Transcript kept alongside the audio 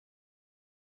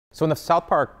So when the South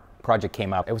Park project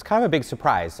came up, it was kind of a big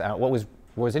surprise. What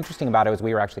was interesting about it was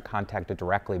we were actually contacted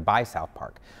directly by South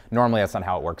Park. Normally that's not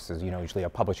how it works, is usually a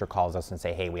publisher calls us and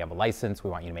say, hey, we have a license, we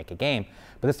want you to make a game.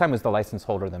 But this time it was the license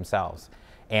holder themselves.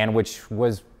 And which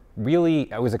was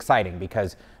really, it was exciting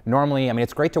because normally, I mean,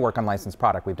 it's great to work on licensed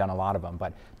product, we've done a lot of them,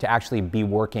 but to actually be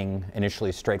working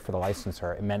initially straight for the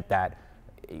licensor, it meant that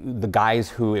the guys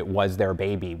who it was their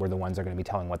baby were the ones that are going to be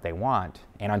telling what they want.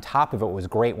 And on top of it, what was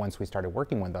great once we started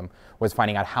working with them was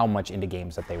finding out how much into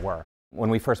games that they were. When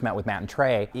we first met with Matt and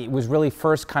Trey, it was really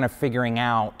first kind of figuring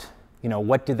out,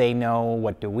 what do they know,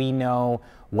 what do we know,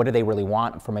 what do they really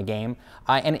want from a game?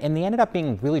 And they ended up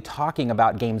being really talking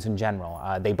about games in general.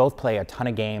 They both play a ton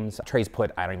of games. Trey's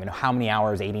put, I don't even know how many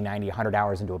hours, 80, 90, 100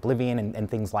 hours into Oblivion and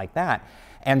things like that.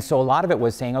 And so a lot of it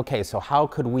was saying, okay, so how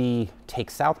could we take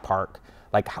South Park,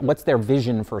 like what's their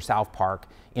vision for South Park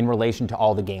in relation to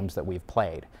all the games that we've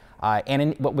played?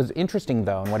 What was interesting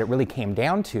though, and what it really came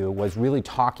down to, was really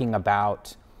talking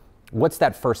about what's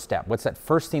that first step? What's that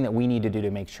first thing that we need to do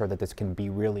to make sure that this can be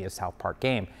really a South Park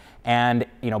game? And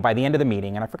by the end of the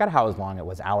meeting, and I forgot how long it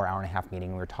was, hour and a half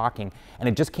meeting, we were talking, and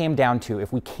it just came down to,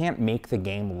 if we can't make the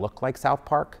game look like South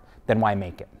Park, then why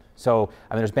make it? So,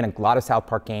 I mean, there's been a lot of South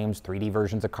Park games, 3D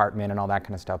versions of Cartman and all that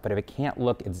kind of stuff, but if it can't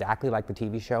look exactly like the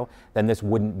TV show, then this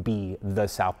wouldn't be the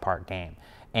South Park game.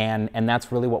 And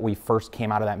that's really what we first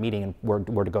came out of that meeting and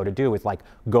were to go to do, is like,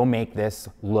 go make this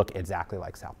look exactly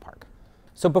like South Park.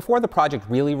 So before the project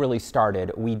really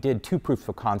started, we did 2 proofs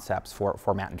of concepts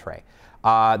for Matt and Trey.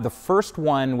 The first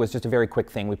one was just a very quick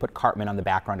thing. We put Cartman on the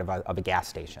background of a gas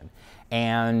station.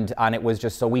 And it was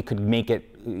just so we could make it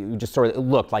just sort of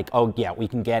look like, oh yeah, we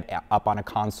can get up on a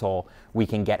console, we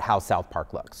can get how South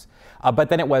Park looks. But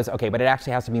then it was, okay, but it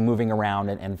actually has to be moving around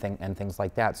and things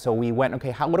like that. So we went,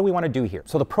 okay, what do we want to do here?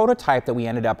 So the prototype that we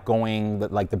ended up going,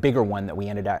 like the bigger one that we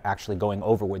ended up actually going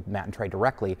over with Matt and Trey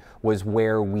directly, was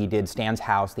where we did Stan's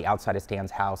house, the outside of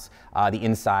Stan's house, the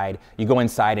inside. You go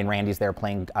inside and Randy's there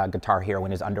playing Guitar Hero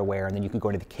in his underwear, and then you could go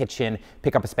into the kitchen,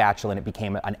 pick up a spatula, and it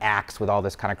became an axe with all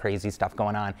this kind of crazy stuff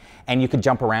going on. And you could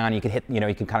jump around, you could hit,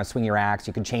 you could kind of swing your axe,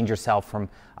 you could change yourself from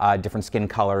different skin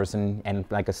colors and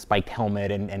like a spiked helmet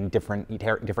and different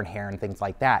hair and things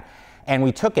like that. And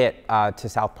we took it to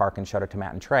South Park and showed it to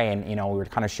Matt and Trey, and we were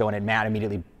kind of showing it. Matt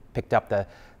immediately picked up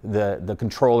the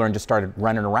controller and just started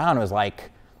running around. It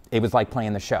was like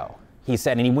playing the show. He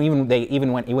said, and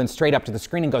he went straight up to the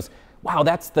screen and goes, wow,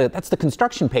 that's the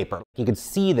construction paper. You could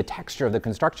see the texture of the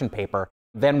construction paper.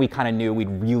 Then we kind of knew we'd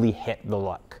really hit the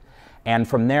look. And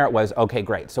from there it was, okay,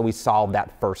 great. So we solved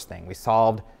that first thing. We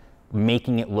solved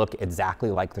making it look exactly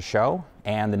like the show.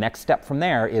 And the next step from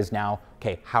there is now,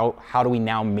 okay, how do we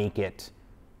now make it,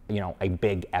 a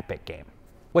big epic game?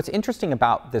 What's interesting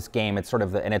about this game, it's sort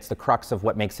of and it's the crux of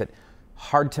what makes it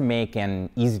hard to make and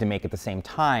easy to make at the same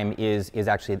time, is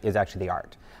actually the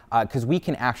art. Because we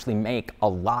can actually make a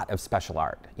lot of special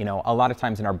art. A lot of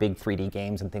times in our big 3D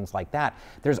games and things like that,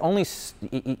 there's only,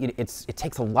 it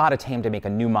takes a lot of time to make a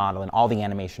new model and all the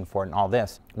animation for it and all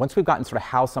this. Once we've gotten sort of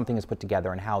how something is put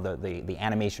together and how the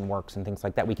animation works and things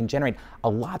like that, we can generate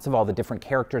lots of all the different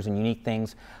characters and unique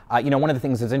things. One of the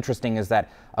things that's interesting is that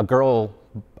a girl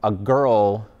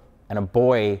and a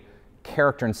boy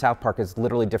character in South Park is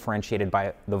literally differentiated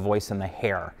by the voice and the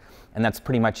hair. And that's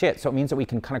pretty much it. So it means that we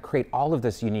can kind of create all of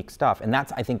this unique stuff. And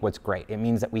that's, I think, what's great. It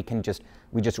means that we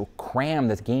just cram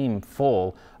this game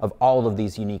full of all of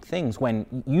these unique things,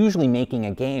 when usually making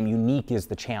a game unique is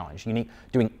the challenge.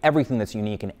 Doing everything that's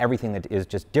unique and everything that is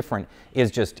just different is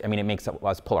just, I mean, it makes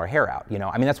us pull our hair out,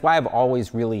 I mean, that's why I've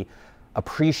always really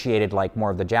appreciated like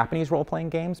more of the Japanese role-playing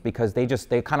games, because they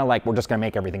kind of like, we're just going to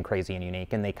make everything crazy and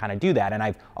unique, and they kind of do that. And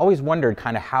I've always wondered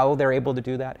kind of how they're able to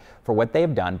do that for what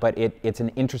they've done, but it's an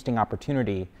interesting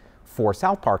opportunity for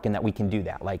South Park in that we can do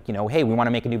that. Like, hey, we want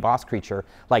to make a new boss creature,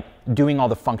 like doing all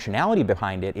the functionality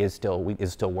behind it is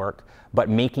still work, but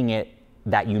making it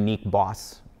that unique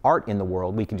boss art in the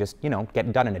world, we can just,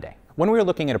 get done in a day. When we were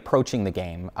looking at approaching the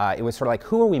game, it was sort of like,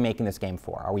 who are we making this game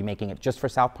for? Are we making it just for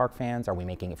South Park fans? Are we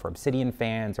making it for Obsidian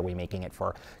fans? Are we making it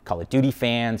for Call of Duty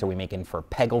fans? Are we making it for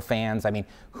Peggle fans? I mean,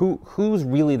 who's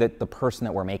really the person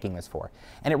that we're making this for?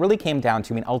 And it really came down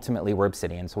to, ultimately we're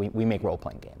Obsidian, so we make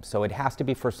role-playing games. So it has to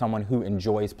be for someone who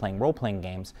enjoys playing role-playing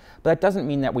games, but that doesn't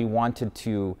mean that we wanted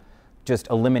to just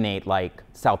eliminate like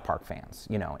South Park fans,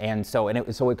 and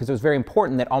because it was very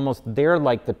important that almost they're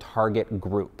like the target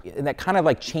group. And that kind of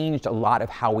like changed a lot of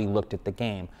how we looked at the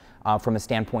game from a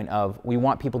standpoint of, we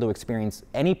want people to experience,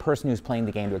 any person who's playing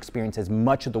the game to experience as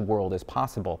much of the world as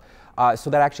possible.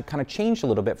 So that actually kind of changed a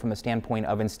little bit from the standpoint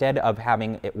of, instead of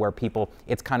having it where people,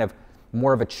 it's kind of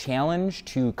more of a challenge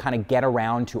to kind of get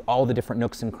around to all the different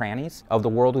nooks and crannies of the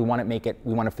world. We want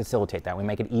to facilitate that. We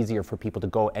make it easier for people to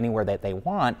go anywhere that they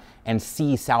want and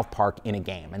see South Park in a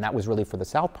game. And that was really for the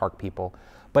South Park people.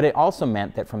 But it also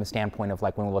meant that from the standpoint of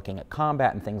like when we're looking at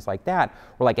combat and things like that,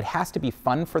 we're like, it has to be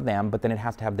fun for them, but then it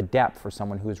has to have the depth for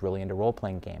someone who's really into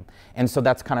role-playing game. And so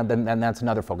that's kind of, and that's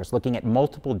another focus, looking at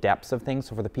multiple depths of things.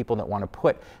 So for the people that want to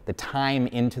put the time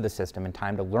into the system and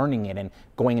time to learning it and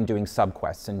going and doing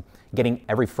subquests and getting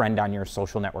every friend on your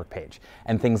social network page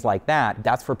and things like that,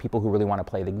 that's for people who really want to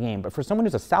play the game. But for someone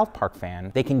who's a South Park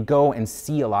fan, they can go and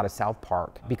see a lot of South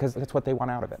Park because that's what they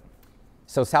want out of it.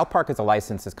 So South Park as a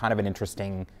license is kind of an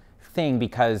interesting thing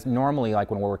because normally,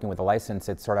 like when we're working with a license,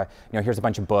 it's sort of, you know, here's a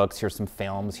bunch of books, here's some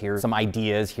films, here's some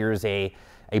ideas, here's a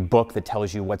book that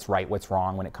tells you what's right, what's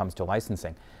wrong when it comes to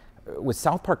licensing. With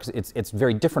South Park, it's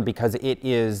very different because it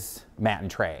is Matt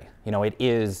and Trey. You know, it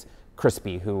is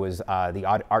Crispy, who was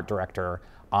the art director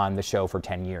on the show for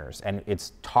 10 years. And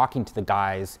it's talking to the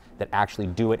guys that actually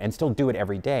do it and still do it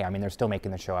every day. I mean, they're still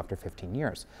making the show after 15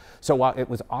 years. So while it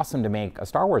was awesome to make a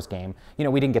Star Wars game, you know,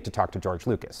 we didn't get to talk to George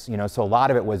Lucas. You know, so a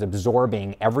lot of it was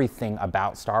absorbing everything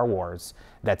about Star Wars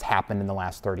that's happened in the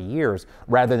last 30 years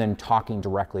rather than talking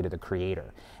directly to the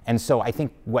creator. And so I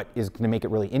think what is going to make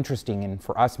it really interesting, and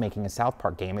for us making a South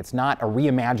Park game, it's not a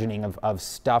reimagining of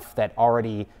stuff that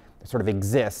already sort of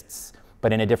exists,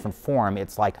 but in a different form.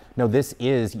 It's like, no, this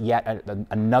is yet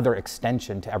another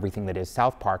extension to everything that is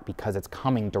South Park because it's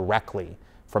coming directly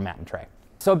from Matt and Trey.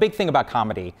 So a big thing about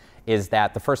comedy is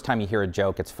that the first time you hear a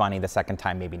joke, it's funny. The second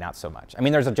time, maybe not so much. I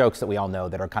mean, there's jokes that we all know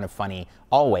that are kind of funny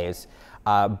always,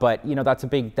 but you know, that's a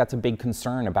big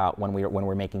concern about when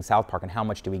we're making South Park and how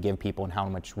much do we give people and how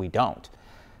much we don't.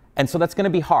 And so that's going to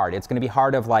be hard. It's going to be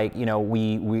hard of like, you know,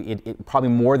 it probably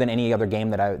more than any other game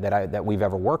that we've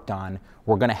ever worked on,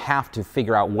 we're going to have to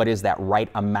figure out what is that right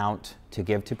amount to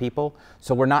give to people.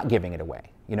 So we're not giving it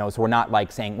away. You know, so we're not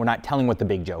like saying, we're not telling what the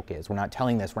big joke is. We're not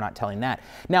telling this, we're not telling that.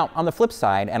 Now, on the flip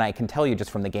side, and I can tell you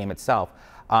just from the game itself,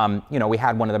 you know, we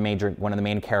had one of the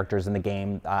main characters in the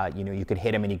game, you know, you could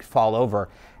hit him and he could fall over.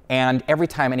 And every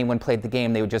time anyone played the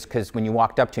game, they would just, because when you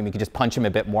walked up to him, you could just punch him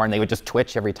a bit more and they would just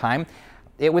twitch every time.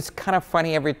 It was kind of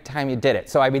funny every time you did it.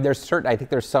 So I mean, I think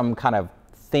there's some kind of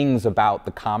things about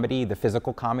the comedy, the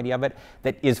physical comedy of it,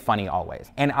 that is funny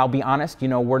always. And I'll be honest, you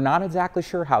know, we're not exactly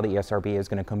sure how the ESRB is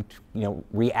going to you know,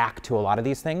 react to a lot of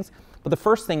these things. But the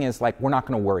first thing is like, we're not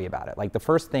going to worry about it. Like the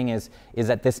first thing is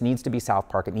that this needs to be South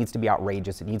Park. It needs to be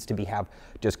outrageous. It needs to have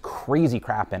just crazy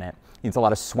crap in it. It needs a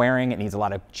lot of swearing. It needs a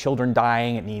lot of children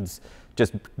dying. It needs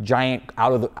just giant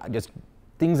just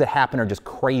things that happen are just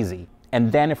crazy. And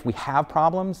then if we have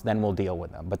problems, then we'll deal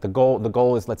with them. But the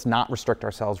goal is let's not restrict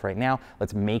ourselves right now.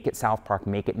 Let's make it South Park,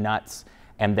 make it nuts,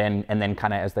 and then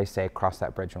kind of, as they say, cross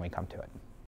that bridge when we come to it.